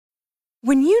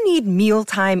When you need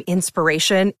mealtime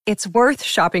inspiration, it's worth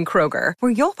shopping Kroger,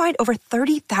 where you'll find over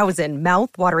 30,000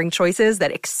 mouth-watering choices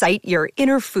that excite your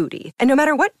inner foodie. And no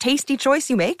matter what tasty choice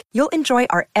you make, you'll enjoy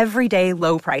our everyday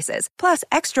low prices, plus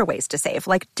extra ways to save,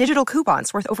 like digital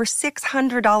coupons worth over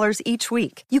 $600 each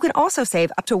week. You can also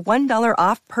save up to $1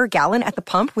 off per gallon at the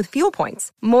pump with fuel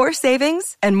points. More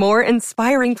savings and more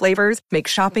inspiring flavors make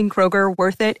shopping Kroger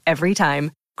worth it every time.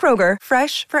 Kroger,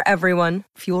 fresh for everyone.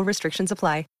 Fuel restrictions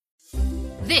apply.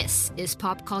 This is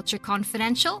Pop Culture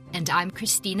Confidential, and I'm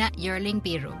Christina Yerling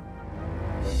Biro.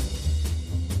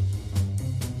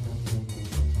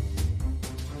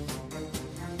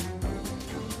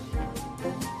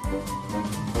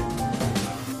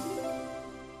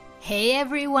 Hey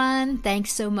everyone,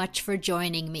 thanks so much for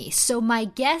joining me. So my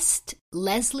guest,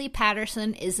 Lesley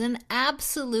Paterson, is an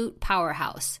absolute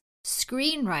powerhouse.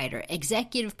 Screenwriter,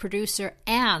 executive producer,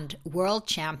 and world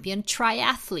champion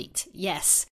triathlete.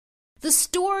 Yes. The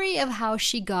story of how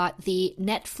she got the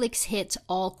Netflix hit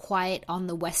All Quiet on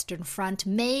the Western Front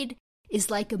made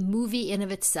is like a movie in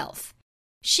of itself.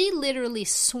 She literally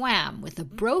swam with a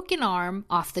broken arm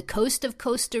off the coast of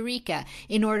Costa Rica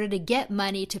in order to get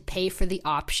money to pay for the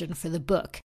option for the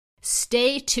book.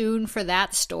 Stay tuned for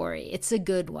that story. It's a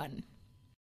good one.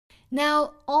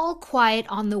 Now, All Quiet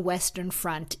on the Western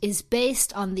Front is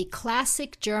based on the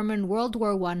classic German World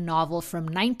War I novel from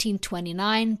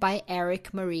 1929 by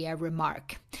Erich Maria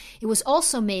Remarque. It was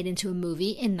also made into a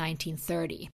movie in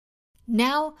 1930.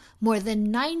 Now, more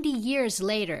than 90 years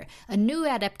later, a new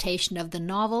adaptation of the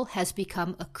novel has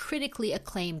become a critically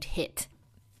acclaimed hit.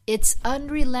 Its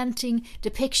unrelenting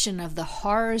depiction of the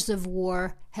horrors of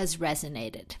war has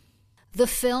resonated. The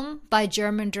film, by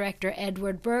German director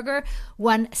Edward Berger,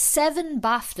 won 7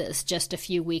 BAFTAs just a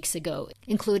few weeks ago,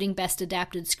 including Best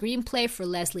Adapted Screenplay for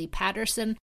Lesley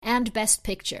Paterson and Best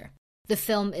Picture. The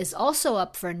film is also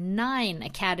up for 9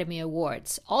 Academy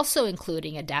Awards, also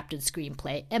including Adapted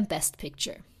Screenplay and Best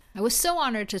Picture. I was so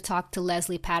honored to talk to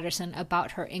Lesley Paterson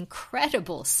about her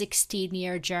incredible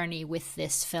 16-year journey with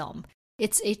this film.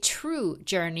 It's a true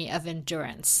journey of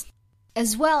endurance.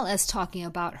 As well as talking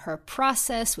about her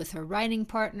process with her writing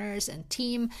partners and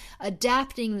team,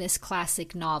 adapting this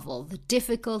classic novel, the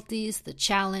difficulties, the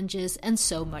challenges, and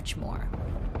so much more.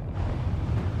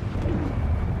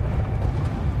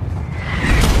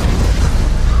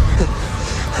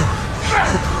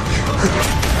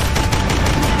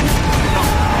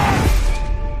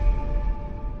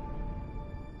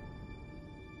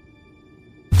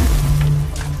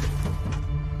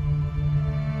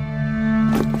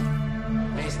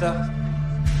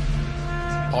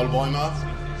 Paul Bäumer.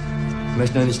 Ich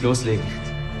möchte noch nicht loslegen.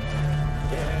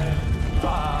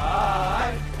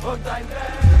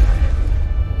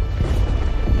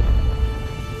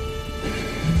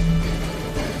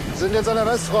 Wir sind jetzt an der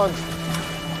Westfront.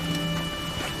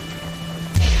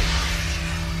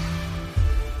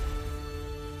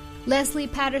 Lesley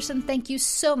Paterson, thank you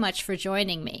so much for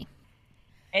joining me.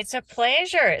 It's a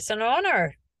pleasure. It's an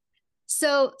honor.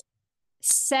 So,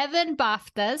 7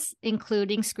 BAFTAs,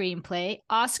 including screenplay,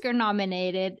 Oscar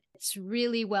nominated. It's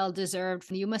really well deserved.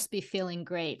 You must be feeling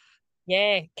great.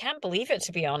 Yeah, can't believe it,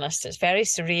 to be honest. It's very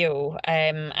surreal.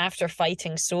 After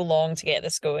fighting so long to get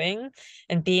this going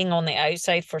and being on the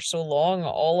outside for so long,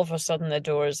 all of a sudden the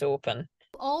door is open.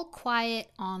 All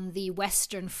Quiet on the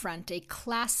Western Front, a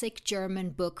classic German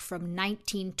book from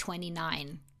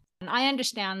 1929. And I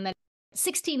understand that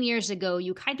 16 years ago,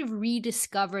 you kind of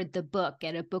rediscovered the book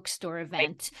at a bookstore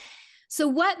event. Right. So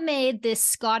what made this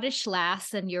Scottish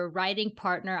lass and your writing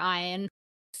partner, Ian,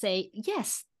 say,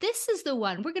 yes, this is the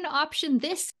one, we're going to option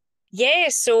this? Yeah,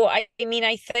 so I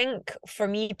think for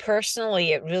me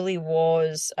personally, it really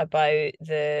was about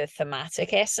the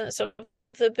thematic essence of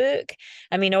the book.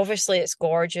 I mean, obviously it's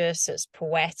gorgeous, it's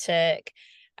poetic,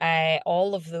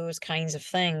 all of those kinds of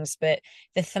things, but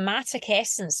the thematic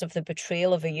essence of the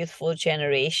betrayal of a youthful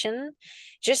generation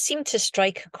just seemed to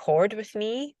strike a chord with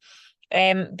me,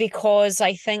 because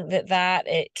I think that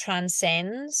it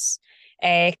transcends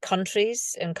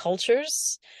countries and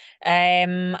cultures,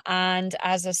 and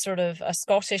as a sort of a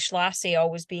Scottish lassie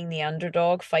always being the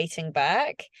underdog fighting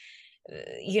back,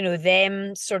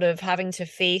 them sort of having to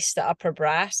face the upper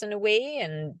brass in a way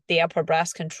and the upper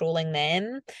brass controlling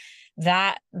them,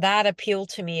 that appealed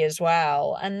to me as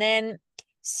well. And then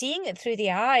seeing it through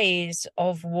the eyes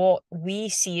of what we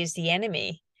see as the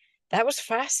enemy, that was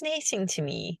fascinating to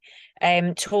me,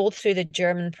 told through the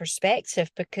German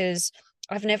perspective, because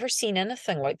I've never seen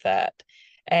anything like that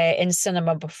in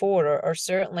cinema before, or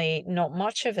certainly not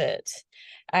much of it.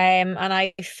 And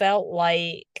I felt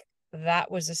like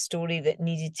that was a story that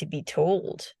needed to be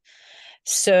told.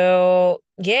 So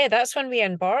yeah, that's when we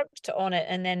embarked on it.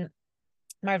 And then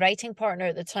my writing partner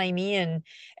at the time, Ian,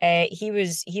 he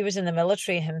was in the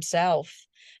military himself,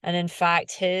 and in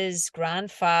fact, his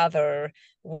grandfather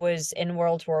was in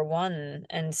World War I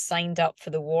and signed up for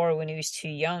the war when he was too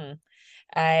young,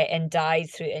 and died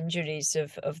through injuries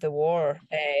of the war,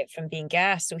 from being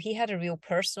gassed. So he had a real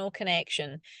personal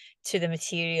connection to the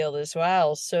material as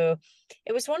well. So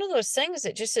it was one of those things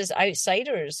that just as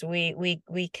outsiders,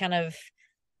 we kind of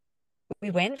we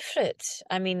went for it.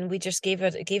 I mean, we just gave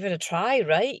it a try,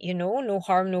 right? No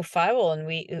harm, no foul.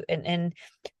 And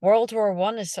World War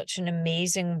I is such an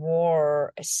amazing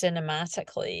war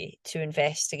cinematically to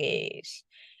investigate.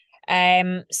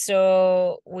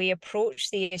 So we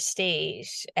approached the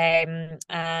estate,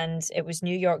 and it was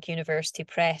New York University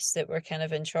Press that were kind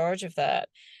of in charge of that.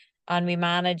 And we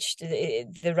managed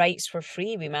the rights were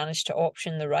free. We managed to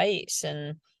option the rights,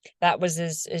 and that was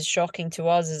as shocking to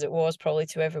us as it was probably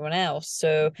to everyone else.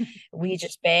 So we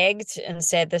just begged and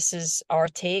said, "This is our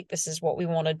take. This is what we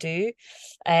want to do.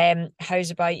 How's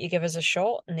about you give us a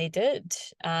shot?" And they did,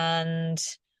 and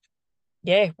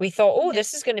yeah, we thought, oh,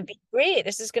 this is going to be great.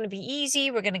 This is going to be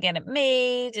easy. We're going to get it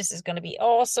made. This is going to be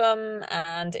awesome.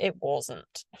 And it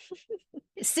wasn't.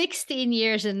 16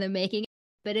 years in the making.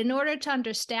 But in order to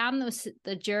understand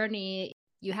the journey,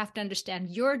 you have to understand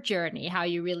your journey, how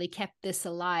you really kept this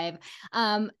alive.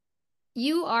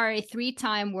 You are a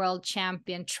 3-time world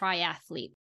champion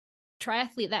triathlete.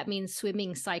 Triathlete, that means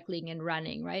swimming, cycling, and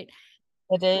running, right?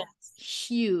 It is.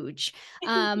 Huge.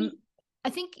 I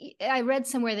think I read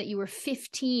somewhere that you were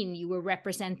 15, you were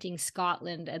representing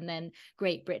Scotland and then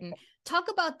Great Britain. Talk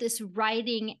about this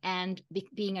writing and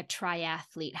being a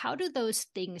triathlete. How do those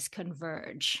things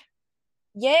converge?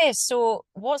 Yeah, so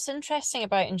what's interesting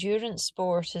about endurance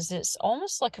sport is it's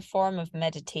almost like a form of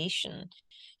meditation.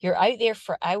 You're out there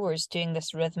for hours doing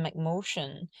this rhythmic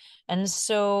motion. And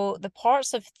so the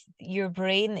parts of your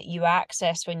brain that you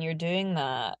access when you're doing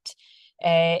that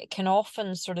can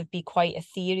often sort of be quite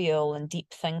ethereal and deep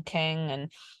thinking. And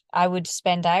I would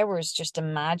spend hours just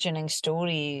imagining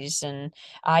stories and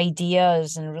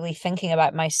ideas and really thinking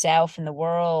about myself and the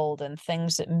world and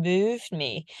things that moved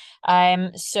me.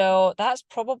 So that's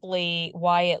probably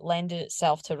why it lended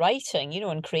itself to writing,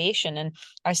 and creation. And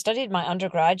I studied my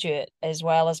undergraduate as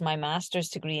well as my master's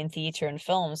degree in theatre and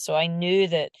film. So I knew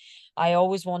that I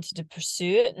always wanted to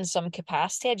pursue it in some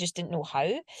capacity. I just didn't know how.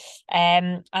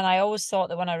 And I always thought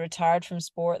that when I retired from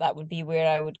sport, that would be where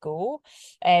I would go.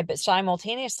 But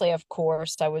simultaneously, of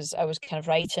course, I was kind of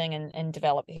writing and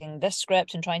developing this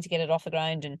script and trying to get it off the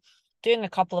ground and doing a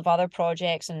couple of other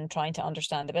projects and trying to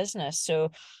understand the business.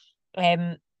 So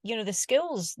the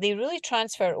skills, they really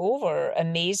transfer over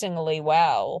amazingly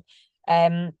well.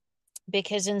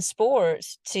 Because in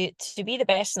sports, to be the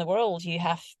best in the world, you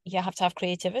have to have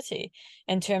creativity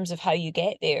in terms of how you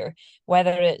get there,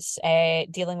 whether it's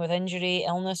dealing with injury,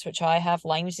 illness, which I have,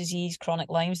 Lyme's disease, chronic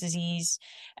Lyme's disease,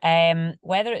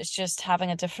 whether it's just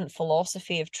having a different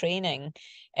philosophy of training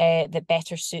that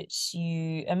better suits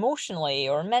you emotionally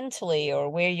or mentally or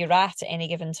where you're at any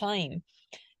given time.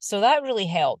 So that really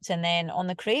helped. And then on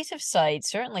the creative side,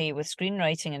 certainly with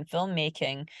screenwriting and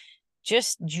filmmaking,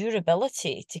 just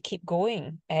durability to keep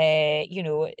going.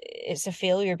 It's a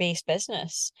failure-based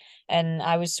business. And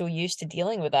I was so used to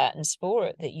dealing with that in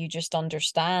sport that you just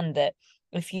understand that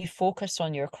if you focus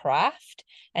on your craft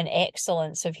and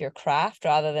excellence of your craft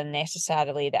rather than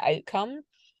necessarily the outcome,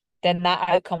 then that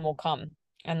outcome will come.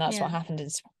 And that's what happened in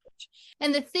sport.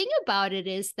 And the thing about it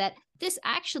is that this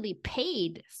actually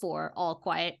paid for All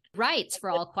Quiet, rights for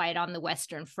All Quiet on the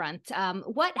Western Front.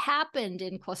 What happened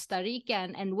in Costa Rica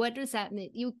and what does that mean?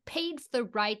 You paid the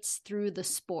rights through the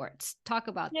sports. Talk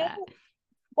about that.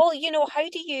 Well, how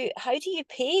do you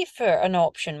pay for an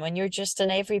option when you're just an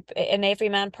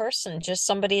everyman person, just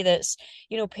somebody that's,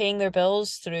 paying their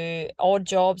bills through odd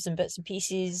jobs and bits and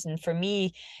pieces. And for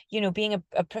me, being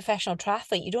a professional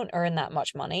triathlete, you don't earn that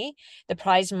much money. The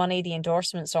prize money, the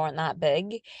endorsements aren't that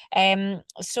big.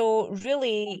 So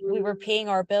really we were paying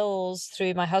our bills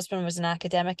through, my husband was an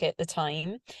academic at the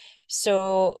time.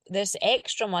 So this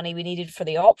extra money we needed for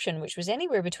the option, which was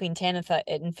anywhere between $10,000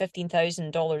 and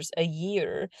 $15,000 a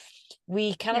year,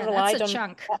 we kind of relied that's a on.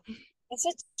 chunk. It's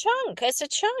a chunk. It's a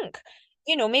chunk.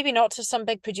 Maybe not to some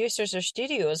big producers or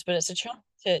studios, but it's a chunk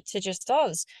to just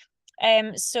us.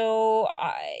 So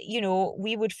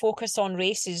we would focus on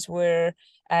races where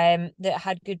that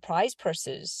had good prize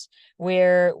purses,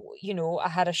 where I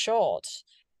had a shot,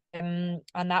 and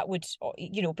that would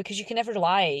because you can never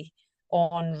rely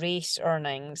on race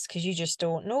earnings because you just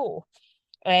don't know.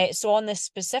 So on this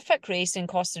specific race in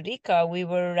Costa Rica, we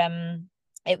were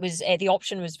it was the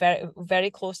option was very,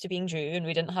 very close to being due, and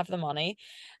we didn't have the money.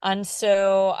 And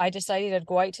so I decided I'd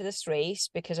go out to this race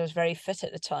because I was very fit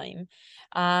at the time.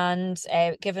 And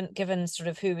given sort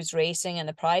of who was racing and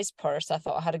the prize purse, I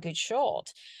thought I had a good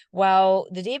shot. Well,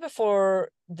 the day before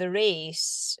the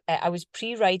race, I was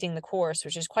pre-riding the course,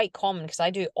 which is quite common because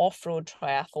I do off-road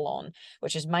triathlon,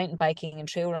 which is mountain biking and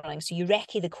trail running. So you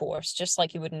recce the course just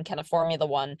like you would in kind of Formula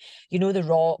One. You know, the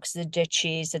rocks, the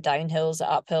ditches, the downhills, the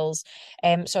uphills.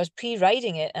 So I was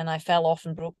pre-riding it and I fell off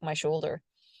and broke my shoulder.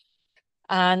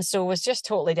 And so was just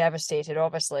totally devastated,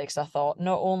 obviously, because I thought,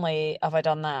 not only have I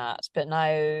done that, but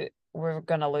now we're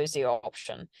going to lose the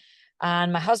option.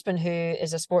 And my husband, who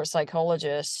is a sports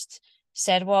psychologist,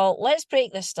 said, well, let's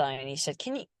break this down. He said,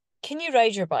 can you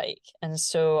ride your bike? And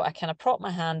so I kind of propped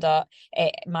my hand up,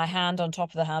 my hand on top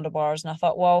of the handlebars. And I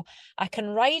thought, well, I can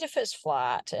ride if it's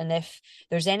flat. And if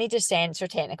there's any descents or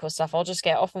technical stuff, I'll just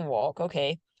get off and walk.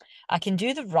 Okay. I can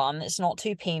do the run. It's not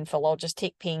too painful. I'll just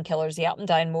take painkillers. The up and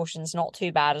down motion's not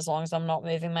too bad as long as I'm not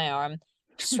moving my arm.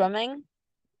 Swimming,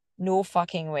 no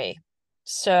fucking way.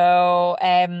 So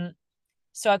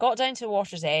I got down to the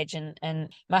water's edge,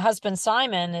 and my husband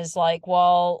Simon is like,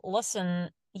 well, listen,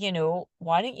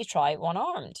 why don't you try it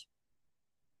one-armed?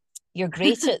 You're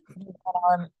great at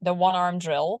the one-arm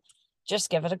drill. Just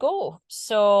give it a go.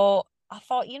 So I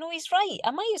thought, he's right.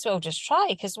 I might as well just try,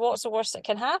 because what's the worst that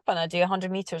can happen? I do 100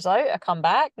 meters out, I come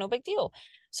back, no big deal.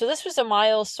 So this was a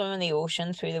mile swim in the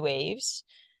ocean through the waves.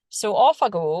 So off I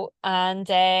go, and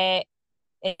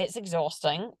it's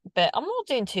exhausting, but I'm not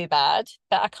doing too bad.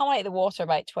 But I come out of the water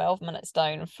about 12 minutes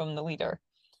down from the leader.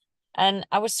 And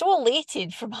I was so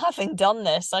elated from having done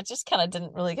this, I just kind of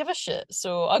didn't really give a shit.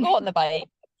 So I got on the bike.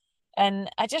 And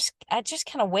I just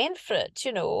kind of went for it,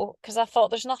 because I thought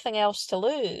there's nothing else to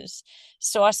lose.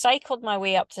 So I cycled my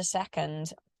way up to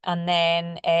second, and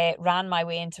then ran my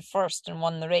way into first and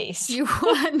won the race. You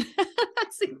won.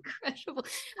 That's incredible.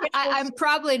 I'm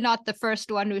probably not the first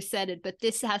one who said it, but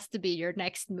this has to be your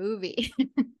next movie.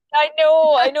 I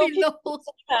know.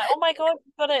 Oh my God,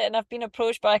 you've got it. And I've been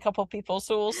approached by a couple of people,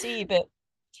 so we'll see. But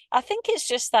I think it's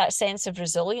just that sense of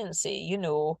resiliency,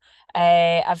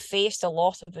 I've faced a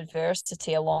lot of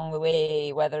adversity along the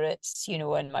way, whether it's,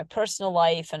 in my personal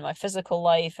life and my physical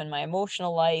life and my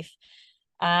emotional life.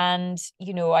 And,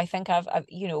 I think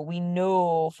we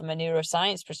know from a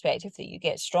neuroscience perspective that you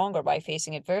get stronger by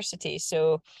facing adversity.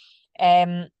 So,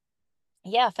 yeah,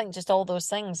 I think just all those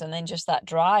things. And then just that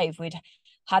drive, we'd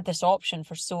had this option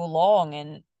for so long,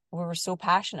 and we were so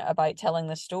passionate about telling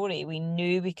the story. We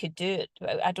knew we could do it.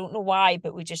 I don't know why,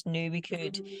 but we just knew we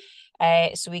could.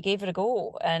 So we gave it a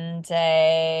go. And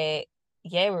yeah,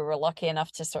 we were lucky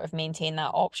enough to sort of maintain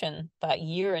that option that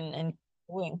year and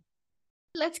going.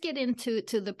 Let's get into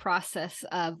the process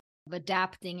of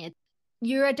adapting it.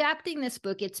 You're adapting this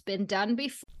book. It's been done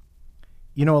before.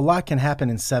 A lot can happen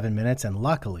in 7 minutes, and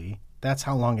luckily, that's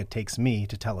how long it takes me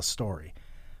to tell a story.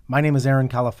 My name is Aaron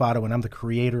Califato, and I'm the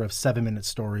creator of 7 Minute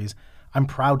Stories. I'm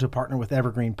proud to partner with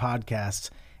Evergreen Podcasts,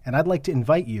 and I'd like to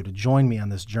invite you to join me on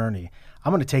this journey.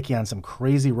 I'm going to take you on some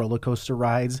crazy roller coaster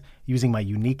rides using my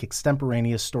unique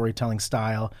extemporaneous storytelling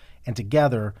style, and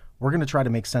together, we're going to try to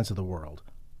make sense of the world,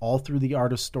 all through the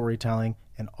art of storytelling,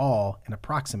 and all in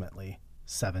approximately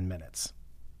 7 minutes.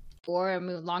 Or a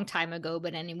long time ago,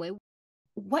 but anyway,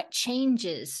 what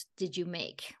changes did you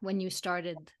make when you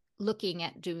started looking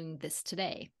at doing this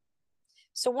today?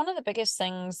 So one of the biggest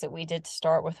things that we did to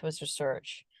start with was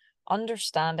research,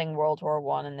 understanding World War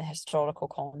I in the historical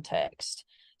context.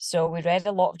 So we read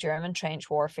a lot of German trench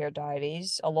warfare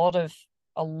diaries, a lot of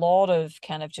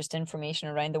kind of just information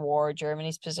around the war,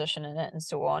 Germany's position in it, and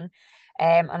so on.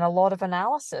 And a lot of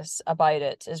analysis about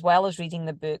it, as well as reading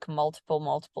the book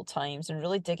multiple times and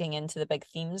really digging into the big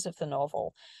themes of the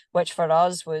novel, which for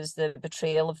us was the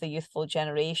betrayal of the youthful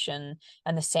generation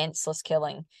and the senseless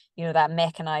killing, that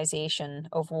mechanization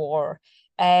of war.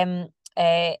 And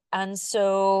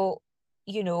so,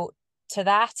 to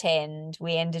that end,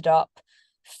 we ended up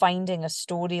finding a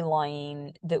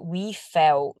storyline that we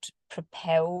felt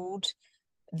propelled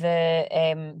the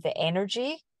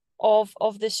energy of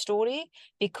this story,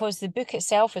 because the book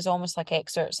itself is almost like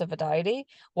excerpts of a diary.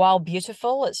 While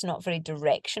beautiful, it's not very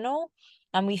directional,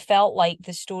 and we felt like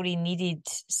the story needed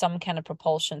some kind of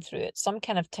propulsion through it, some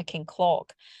kind of ticking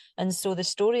clock. And so the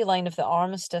storyline of the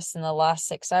armistice in the last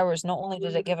 6 hours, not only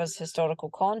did it give us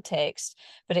historical context,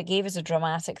 but it gave us a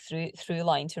dramatic through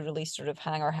line to really sort of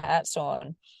hang our hats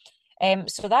on.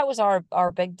 So that was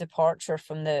our big departure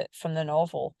from the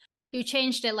novel. You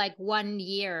changed it like 1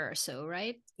 year or so,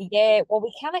 right? Yeah, well,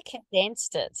 we kind of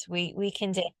condensed it. We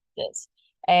condensed it.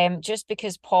 just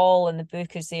because Paul in the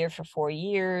book is there for 4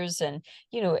 years, and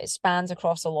it spans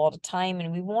across a lot of time,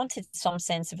 and we wanted some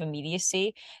sense of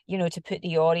immediacy, to put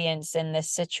the audience in this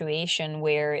situation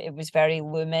where it was very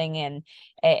looming and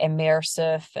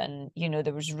immersive, and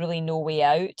there was really no way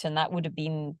out, and that would have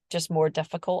been just more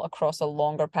difficult across a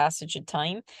longer passage of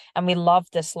time. And we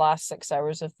loved this last 6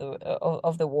 hours of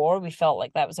the war. We felt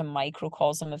like that was a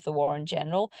microcosm of the war in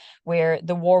general, where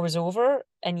the war was over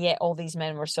and yet all these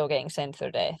men were still getting sent to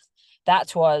their death.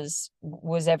 That was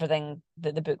everything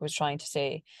that the book was trying to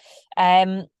say.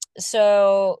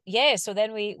 So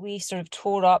then we sort of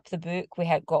tore up the book. We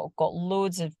had got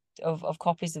loads of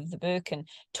copies of the book and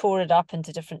tore it up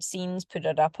into different scenes, put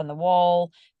it up on the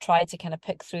wall, tried to kind of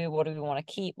pick through, what do we want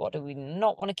to keep, what do we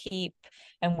not want to keep,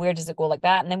 and where does it go like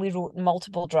that. And then we wrote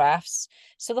multiple drafts.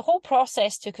 So the whole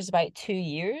process took us about 2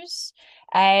 years.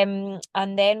 And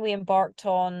then we embarked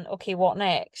on, okay, what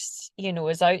next?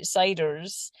 As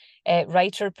outsiders,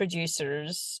 writer,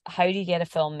 producers, how do you get a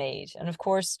film made? And of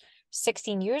course,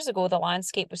 16 years ago, the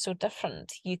landscape was so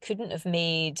different. You couldn't have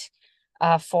made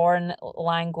a foreign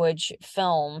language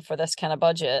film for this kind of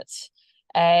budget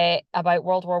about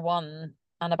World War One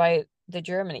and about the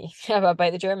German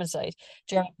side,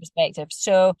 German perspective.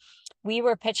 So we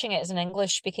were pitching it as an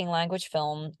English-speaking language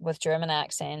film with German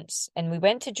accents, and we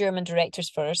went to German directors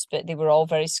first, but they were all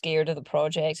very scared of the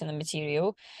project and the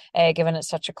material, given it's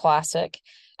such a classic.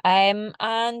 And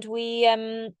we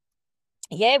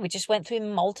just went through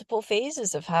multiple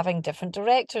phases of having different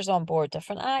directors on board,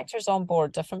 different actors on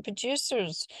board, different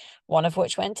producers, one of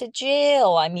which went to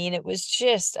jail. I mean, it was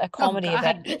just a comedy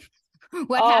event.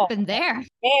 What happened there?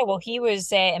 Yeah, well, he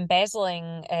was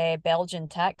embezzling Belgian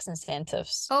tax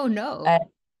incentives. Oh no.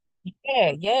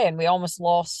 Yeah, and we almost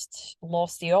lost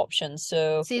the option.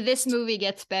 So see, this movie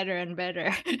gets better and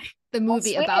better. The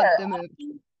movie about the movie.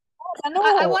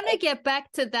 I want to get back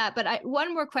to that, but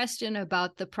one more question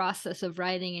about the process of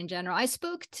writing in general. I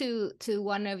spoke to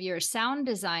one of your sound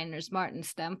designers, Martin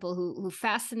Stempel, who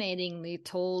fascinatingly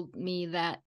told me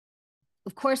that,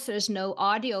 of course, there's no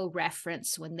audio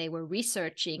reference when they were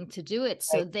researching to do it.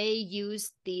 So they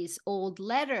used these old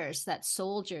letters that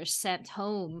soldiers sent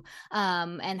home,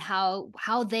 and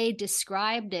how they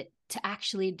described it to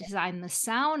actually design the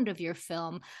sound of your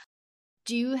film.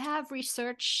 Do you have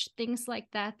research things like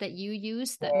that you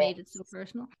used that made it so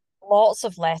personal? Lots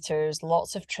of letters,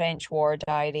 lots of trench war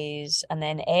diaries, and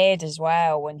then Ed as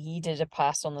well, when he did a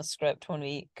pass on the script, when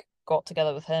we got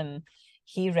together with him,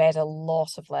 he read a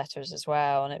lot of letters as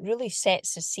well, and it really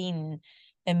sets the scene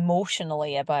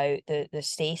emotionally about the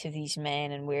state of these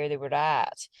men and where they were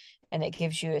at, and it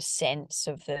gives you a sense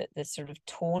of the sort of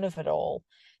tone of it all.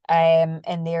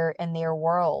 In their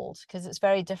world, because it's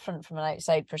very different from an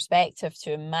outside perspective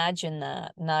to imagine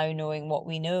that now, knowing what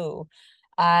we know.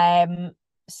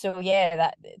 So yeah,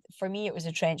 that for me it was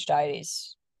the trench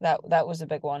diaries. That was a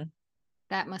big one.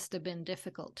 That must have been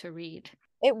difficult to read.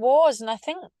 It was, and I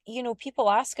think, people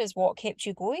ask us what kept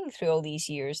you going through all these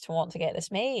years to want to get this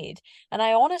made. And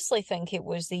I honestly think it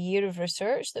was the year of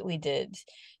research that we did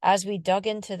as we dug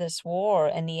into this war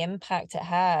and the impact it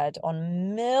had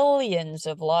on millions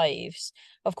of lives.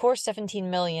 Of course,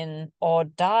 17 million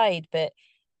odd died, but,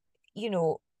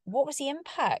 what was the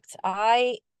impact?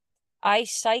 I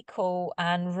cycle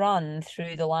and run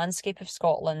through the landscape of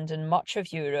Scotland and much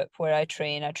of Europe where I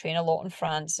train. I train a lot in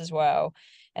France as well.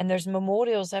 And there's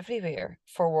memorials everywhere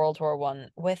for World War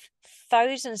One with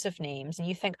thousands of names. And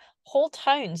you think whole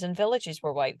towns and villages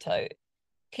were wiped out.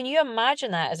 Can you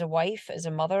imagine that as a wife, as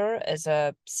a mother, as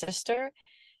a sister?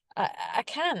 I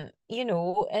can't,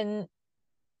 and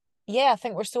yeah, I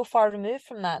think we're so far removed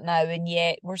from that now, and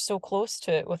yet we're so close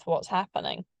to it with what's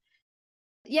happening.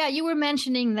 Yeah, you were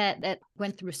mentioning that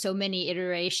went through so many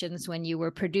iterations when you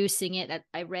were producing it.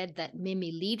 I read that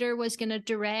Mimi Leader was going to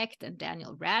direct and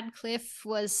Daniel Radcliffe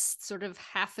was sort of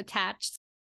half attached.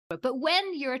 But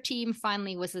when your team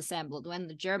finally was assembled, when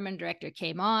the German director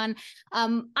came on,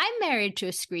 I'm married to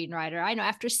a screenwriter. I know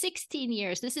after 16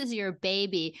 years, this is your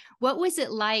baby. What was it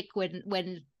like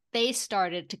when they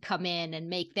started to come in and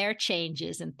make their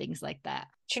changes and things like that?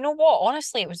 Do you know what?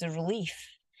 Honestly, it was a relief.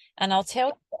 And I'll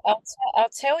tell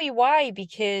you why,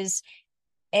 because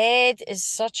Ed is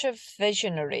such a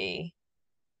visionary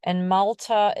and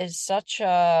Malta is such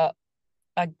a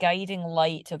guiding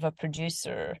light of a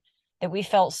producer that we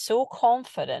felt so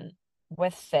confident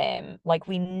with them, like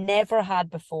we never had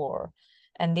before.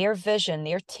 And their vision,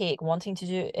 their take, wanting to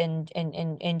do it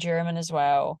in German as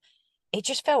well, it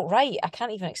just felt right. I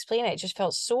can't even explain it. It just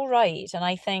felt so right. And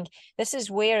I think this is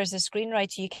where, as a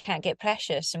screenwriter, you can't get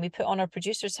precious. And we put on our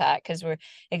producer's hat because we're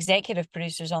executive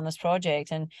producers on this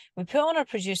project. And we put on our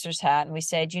producer's hat and we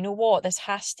said, you know what? This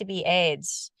has to be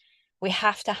Ed's. We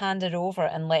have to hand it over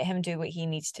and let him do what he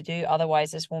needs to do.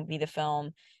 Otherwise, this won't be the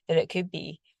film that it could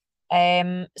be.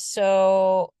 And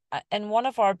one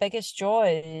of our biggest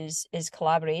joys is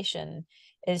collaboration,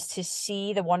 is to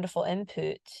see the wonderful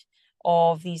input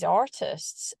of these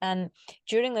artists. And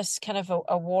during this kind of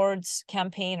awards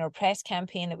campaign or press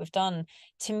campaign that we've done,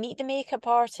 to meet the makeup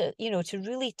artist, to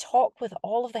really talk with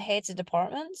all of the heads of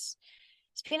departments,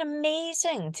 it's been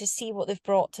amazing to see what they've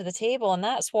brought to the table. And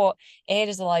that's what Ed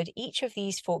has allowed each of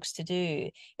these folks to do,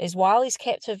 is while he's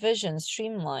kept a vision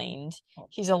streamlined,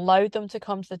 he's allowed them to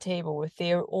come to the table with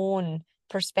their own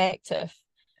perspective,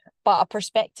 but a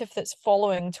perspective that's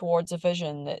following towards a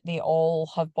vision that they all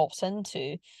have bought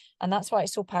into. And that's why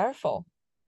it's so powerful.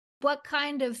 What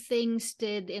kind of things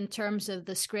did, in terms of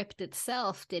the script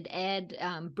itself, did Ed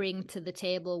bring to the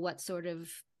table? What sort of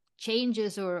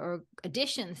changes or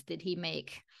additions did he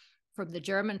make from the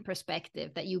German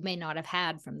perspective that you may not have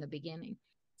had from the beginning?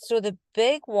 So the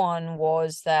big one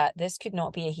was that this could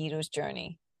not be a hero's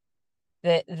journey.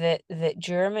 That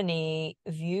Germany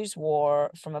views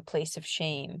war from a place of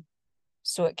shame.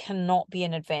 So it cannot be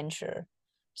an adventure.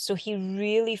 So he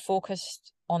really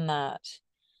focused on that.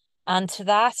 And to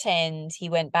that end, he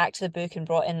went back to the book and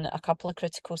brought in a couple of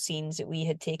critical scenes that we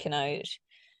had taken out.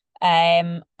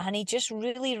 And he just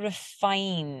really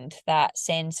refined that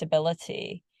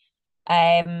sensibility.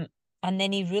 And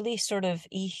then he really sort of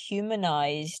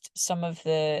humanized some of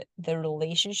the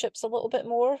relationships a little bit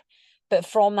more, but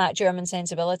from that German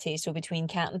sensibility. So between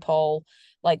Kat and Paul,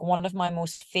 like one of my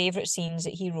most favorite scenes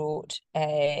that he wrote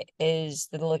is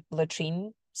the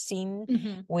latrine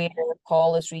scene, where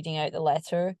Paul is reading out the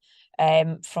letter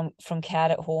from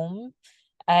Kat at home.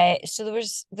 So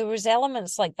there was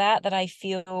elements like that I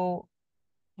feel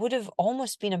would have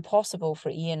almost been impossible for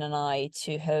Ian and I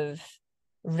to have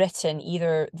written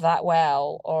either that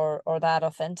well or that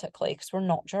authentically, because we're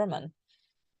not German.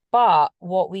 But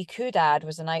what we could add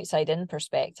was an outside in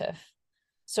perspective.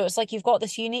 So it's like you've got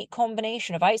this unique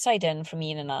combination of outside in from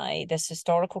Ian and I, this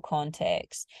historical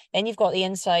context. Then you've got the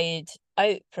inside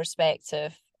out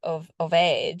perspective of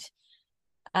Ed.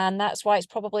 And that's why it's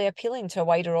probably appealing to a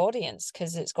wider audience,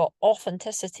 because it's got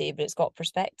authenticity, but it's got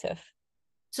perspective.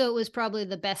 So it was probably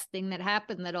the best thing that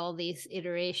happened, that all these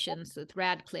iterations with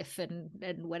Radcliffe and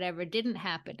whatever didn't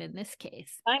happen in this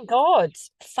case. Thank God.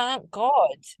 Thank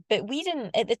God. But we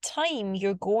didn't, at the time,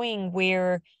 you're going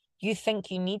where you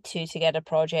think you need to get a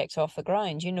project off the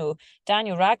ground.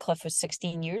 Daniel Radcliffe was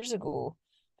 16 years ago.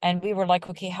 And we were like,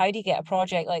 okay, how do you get a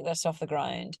project like this off the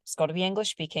ground? It's got to be English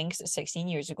speaking, because it's 16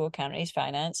 years ago, can't raise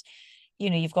finance.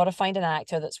 You've got to find an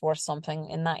actor that's worth something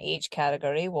in that age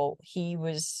category. Well, he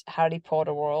was Harry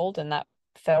Potter world, and that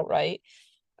felt right.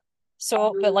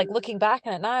 So, but like looking back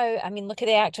on it now, I mean, look at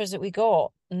the actors that we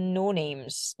got, no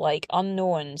names, like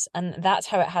unknowns, and that's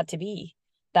how it had to be.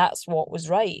 That's what was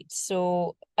right.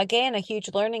 So again, a huge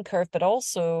learning curve, but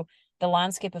also the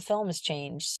landscape of film has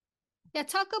changed. Yeah,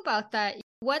 talk about that.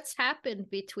 What's happened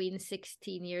between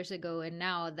 16 years ago and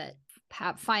now that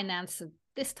financed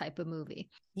this type of movie?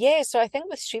 Yeah, so I think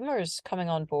with streamers coming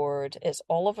on board, it's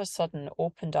all of a sudden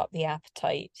opened up the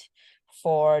appetite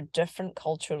for different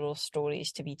cultural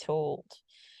stories to be told.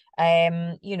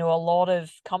 A lot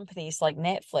of companies like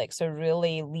Netflix are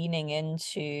really leaning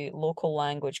into local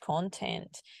language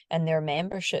content in their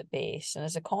membership base. And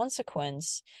as a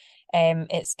consequence,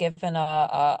 it's given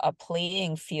a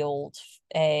playing field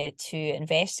to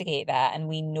investigate that. And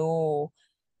we know,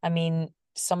 I mean,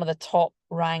 some of the top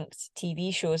ranked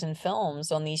TV shows and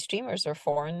films on these streamers are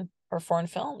foreign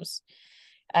films.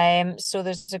 So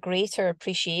there's a greater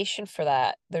appreciation for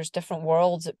that. There's different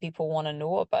worlds that people want to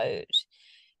know about.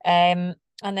 And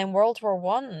then World War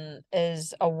One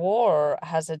is a war,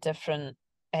 has a different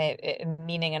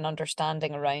meaning and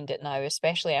understanding around it now,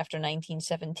 especially after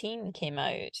 1917 came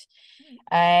out.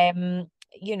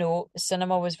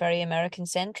 Cinema was very American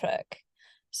centric.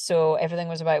 So everything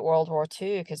was about World War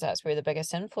II, because that's where the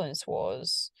biggest influence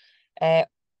was.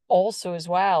 Also, as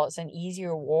well, it's an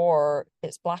easier war.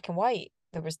 It's black and white.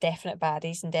 There was definite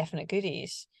baddies and definite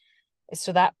goodies.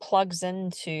 So that plugs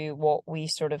into what we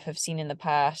sort of have seen in the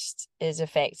past is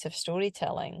effective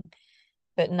storytelling.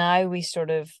 But now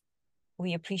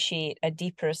we appreciate a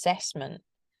deeper assessment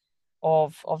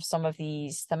of some of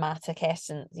these thematic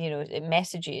essence,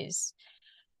 messages.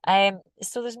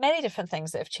 So there's many different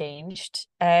things that have changed.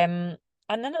 And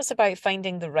then it's about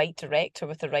finding the right director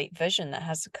with the right vision that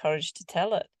has the courage to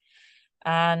tell it.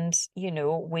 and,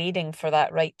 waiting for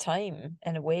that right time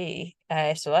in a way.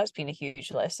 So that's been a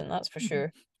huge lesson, that's for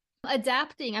sure.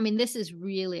 Adapting, I mean, this is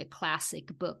really a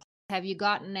classic book. Have you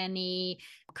gotten any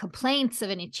complaints of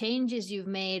any changes you've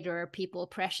made, or are people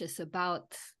precious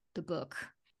about the book?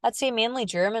 I'd say mainly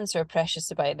Germans are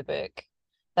precious about the book.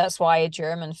 That's why a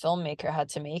German filmmaker had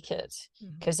to make it,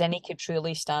 because then he could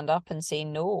truly stand up and say,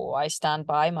 no, I stand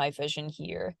by my vision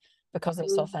here because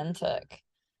it's authentic.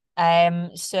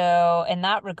 So in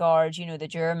that regard, the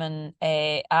German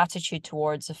attitude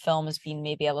towards the film has been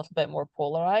maybe a little bit more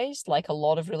polarized, like a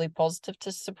lot of really positive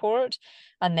to support,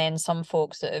 and then some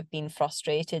folks that have been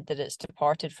frustrated that it's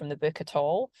departed from the book at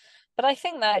all. But I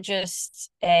think that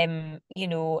just, kind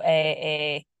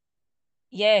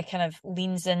of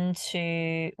leans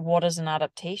into what is an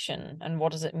adaptation and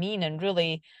what does it mean. And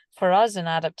really, for us, an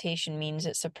adaptation means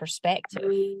it's a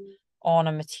perspective on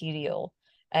a material.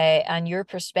 And your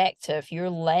perspective, your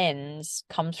lens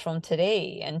comes from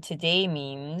today. And today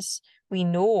means we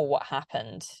know what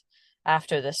happened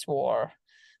after this war.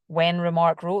 When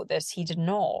Remarque wrote this, he did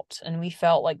not. And we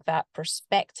felt like that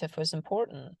perspective was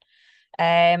important.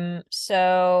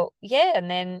 So yeah,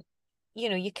 and then,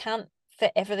 you can't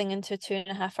fit everything into a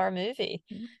 2.5 hour movie.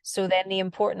 So then the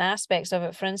important aspects of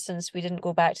it, for instance, we didn't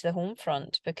go back to the home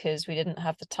front because we didn't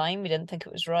have the time. We didn't think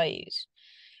it was right.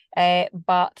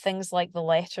 But things like the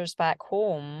letters back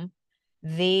home,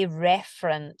 they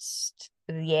referenced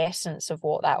the essence of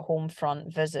what that home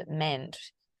front visit meant.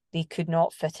 They could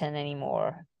not fit in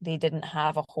anymore. They didn't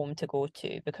have a home to go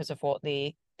to because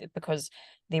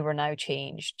they were now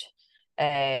changed,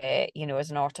 as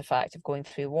an artifact of going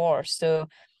through war. So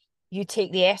you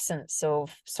take the essence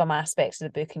of some aspects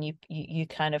of the book and you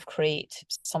kind of create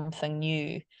something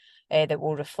new that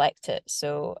will reflect it.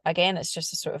 So again, it's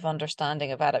just a sort of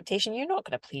understanding of adaptation. You're not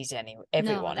going to please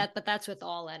everyone. No, but that's with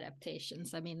all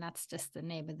adaptations. I mean, that's just the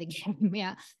name of the game.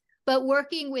 Yeah. But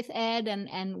working with Ed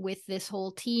and with this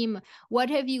whole team, what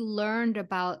have you learned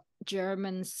about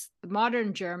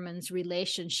modern Germans'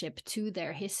 relationship to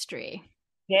their history?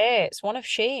 Yeah, it's one of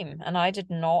shame. And I did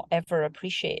not ever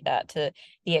appreciate that to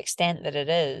the extent that it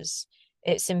is.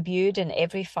 It's imbued in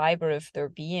every fiber of their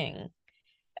being.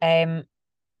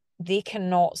 They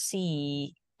cannot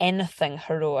see anything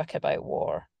heroic about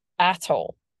war at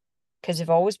all, because they've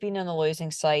always been on the losing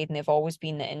side and they've always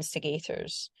been the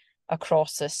instigators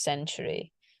across this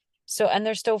century. So, and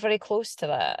they're still very close to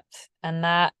that. And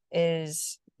that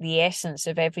is the essence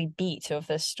of every beat of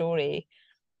this story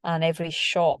and every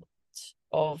shot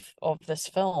of this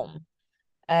film.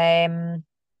 And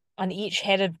each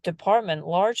head of department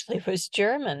largely was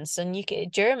Germans, and you can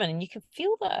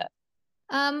feel that.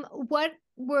 What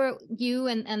were you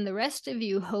and the rest of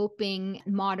you hoping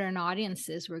modern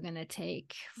audiences were going to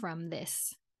take from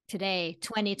this today,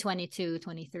 2022,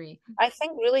 23? I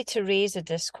think really to raise a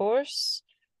discourse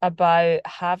about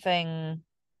having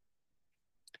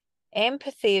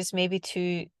empathy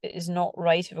is not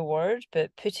right of a word,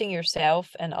 but putting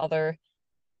yourself in other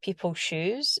people's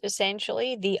shoes,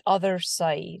 essentially, the other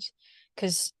side.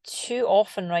 Because too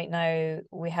often right now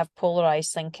we have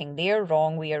polarized thinking. They are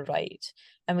wrong, we are right.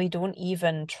 And we don't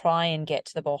even try and get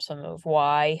to the bottom of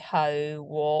why, how,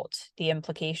 what, the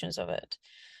implications of it.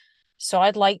 So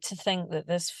I'd like to think that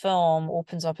this film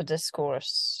opens up a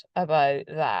discourse about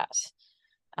that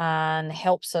and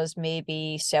helps us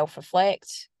maybe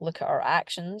self-reflect, look at our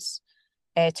actions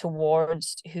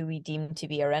towards who we deem to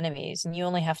be our enemies. And you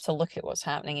only have to look at what's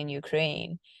happening in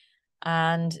Ukraine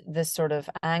and this sort of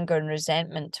anger and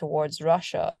resentment towards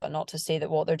Russia, but not to say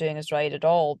that what they're doing is right at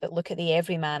all, but look at the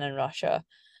everyman in Russia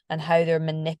and how they're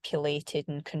manipulated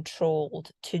and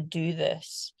controlled to do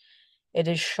this. It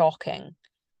is shocking.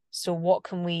 So what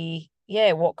can we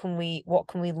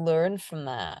learn from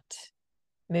that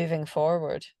moving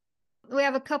forward? We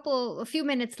have a few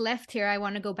minutes left here. I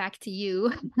want to go back to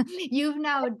you. You've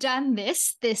now done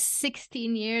this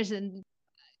 16 years and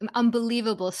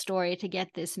unbelievable story to get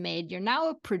this made. You're now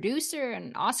a producer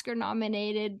and Oscar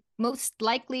nominated, most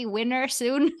likely winner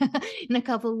soon in a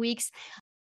couple of weeks.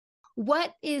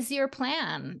 What is your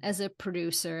plan as a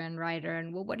producer and writer,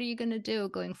 and what are you going to do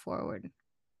going forward?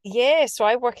 Yeah, so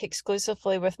I work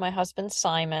exclusively with my husband,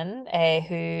 Simon,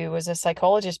 who was a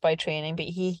psychologist by training, but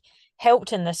he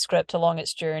helped in this script along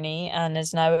its journey and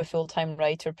is now a full-time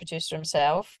writer, producer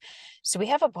himself. So we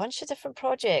have a bunch of different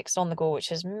projects on the go,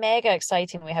 which is mega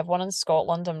exciting. We have one in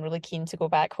Scotland. I'm really keen to go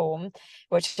back home,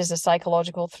 which is a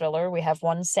psychological thriller. We have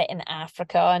one set in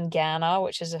Africa and Ghana,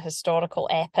 which is a historical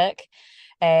epic,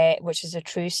 which is a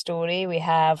true story. We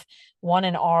have one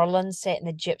in Ireland set in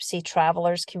the Gypsy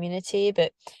travelers community,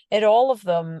 but in all of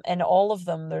them,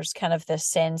 there's kind of this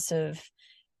sense of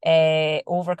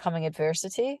overcoming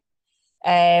adversity,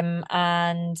 and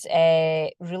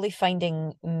really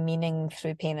finding meaning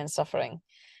through pain and suffering.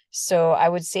 So I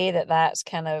would say that that's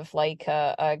kind of like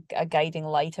a guiding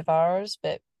light of ours,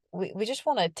 but we just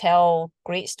want to tell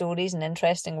great stories and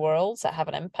interesting worlds that have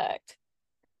an impact.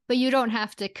 But you don't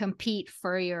have to compete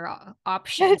for your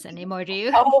options anymore, do you?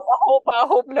 I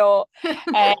hope not.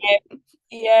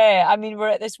 Yeah, I mean, we're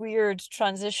at this weird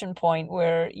transition point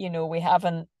where, you know, we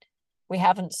haven't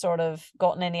sort of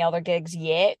gotten any other gigs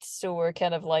yet. So we're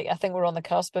kind of like, I think we're on the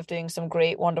cusp of doing some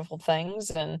great, wonderful things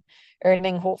and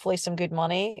earning hopefully some good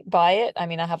money by it. I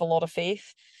mean, I have a lot of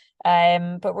faith.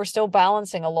 But we're still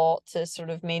balancing a lot to sort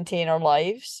of maintain our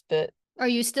lives. But are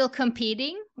you still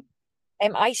competing?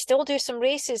 I still do some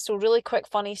races. So really quick,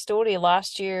 funny story.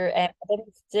 Last year, I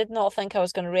did not think I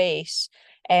was going to race.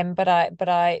 But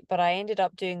I ended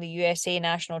up doing the USA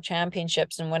National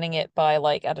Championships and winning it by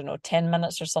like, I don't know, 10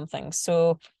 minutes or something.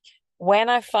 So when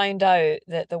I found out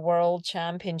that the World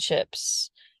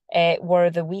Championships were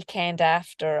the weekend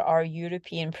after our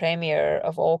European premiere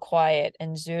of All Quiet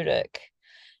in Zurich,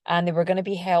 and they were going to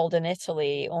be held in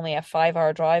Italy, only a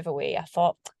 5-hour drive away, I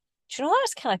thought, do you know,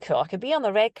 that's kind of cool. I could be on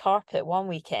the red carpet one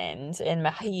weekend in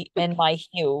my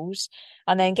heels,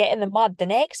 and then get in the mud the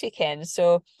next weekend.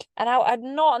 So, and I'd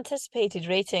not anticipated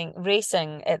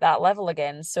racing at that level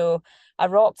again. So I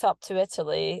rocked up to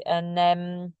Italy,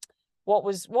 and what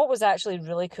was actually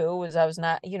really cool was I'm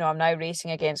now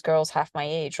racing against girls half my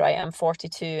age, right? I'm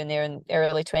 42 and they're in their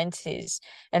early 20s.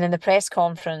 And in the press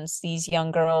conference, these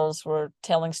young girls were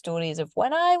telling stories of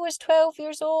when I was 12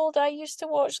 years old, I used to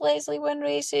watch Lesley win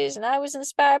races and I was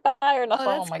inspired by her. And I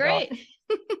thought, that's oh my great.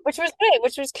 God. Which was great,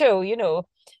 which was cool, you know.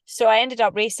 So I ended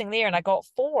up racing there and I got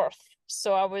 4th.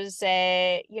 So I was,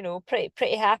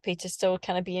 pretty happy to still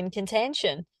kind of be in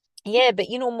contention. Yeah, but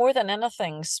you know, more than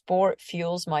anything, sport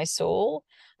fuels my soul.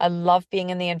 I love being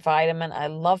in the environment. I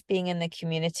love being in the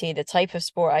community. The type of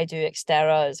sport I do,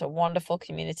 Xterra, is a wonderful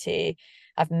community.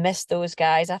 I've missed those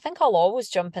guys. I think I'll always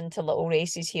jump into little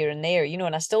races here and there, you know,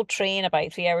 and I still train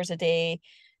about 3 hours a day.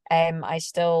 I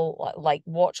still like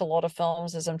watch a lot of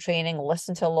films as I'm training,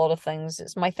 listen to a lot of things.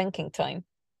 It's my thinking time.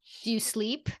 Do you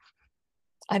sleep?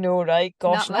 I know, right?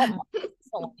 Gosh, not much.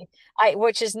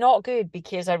 Which is not good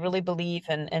because I really believe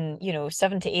in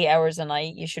 7 to 8 hours a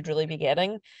night you should really be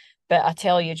getting. But I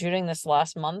tell you, during this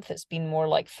last month, it's been more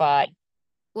like 5.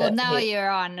 Well, but now you're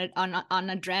on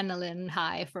adrenaline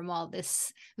high from all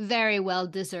this very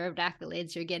well-deserved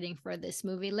accolades you're getting for this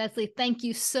movie. Lesley, thank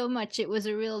you so much. It was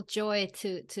a real joy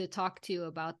to talk to you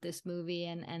about this movie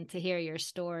and to hear your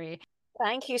story.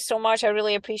 Thank you so much. I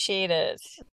really appreciate it.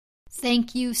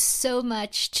 Thank you so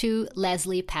much to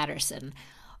Lesley Paterson.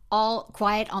 All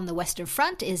Quiet on the Western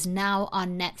Front is now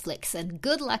on Netflix, and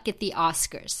good luck at the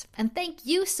Oscars. And thank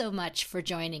you so much for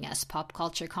joining us. Pop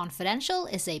Culture Confidential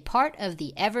is a part of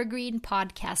the Evergreen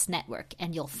Podcast Network,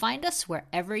 and you'll find us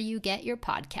wherever you get your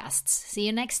podcasts. See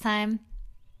you next time.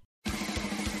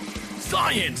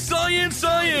 Science, science,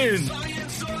 science!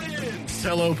 Science, science!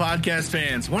 Hello, podcast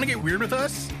fans. Want to get weird with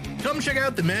us? Come check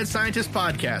out the Mad Scientist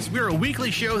Podcast. We're a weekly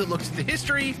show that looks at the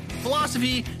history,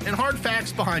 philosophy, and hard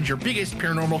facts behind your biggest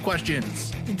paranormal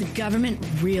questions. Did the government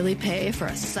really pay for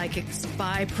a psychic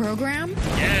spy program?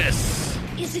 Yes!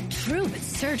 Is it true that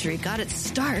surgery got its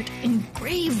start in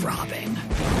grave robbing?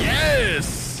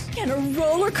 Yes! Can a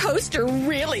roller coaster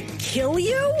really kill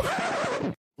you?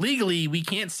 Legally, we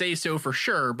can't say so for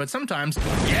sure, but sometimes,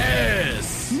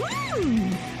 yes!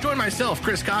 Join myself,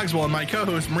 Chris Cogswell, and my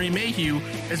co-host, Marie Mayhew,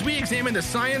 as we examine the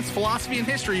science, philosophy, and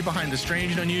history behind the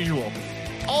strange and unusual.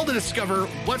 All to discover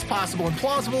what's possible and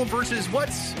plausible versus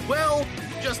what's, well,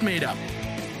 just made up.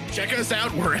 Check us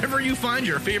out wherever you find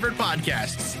your favorite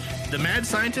podcasts. The Mad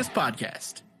Scientist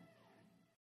Podcast.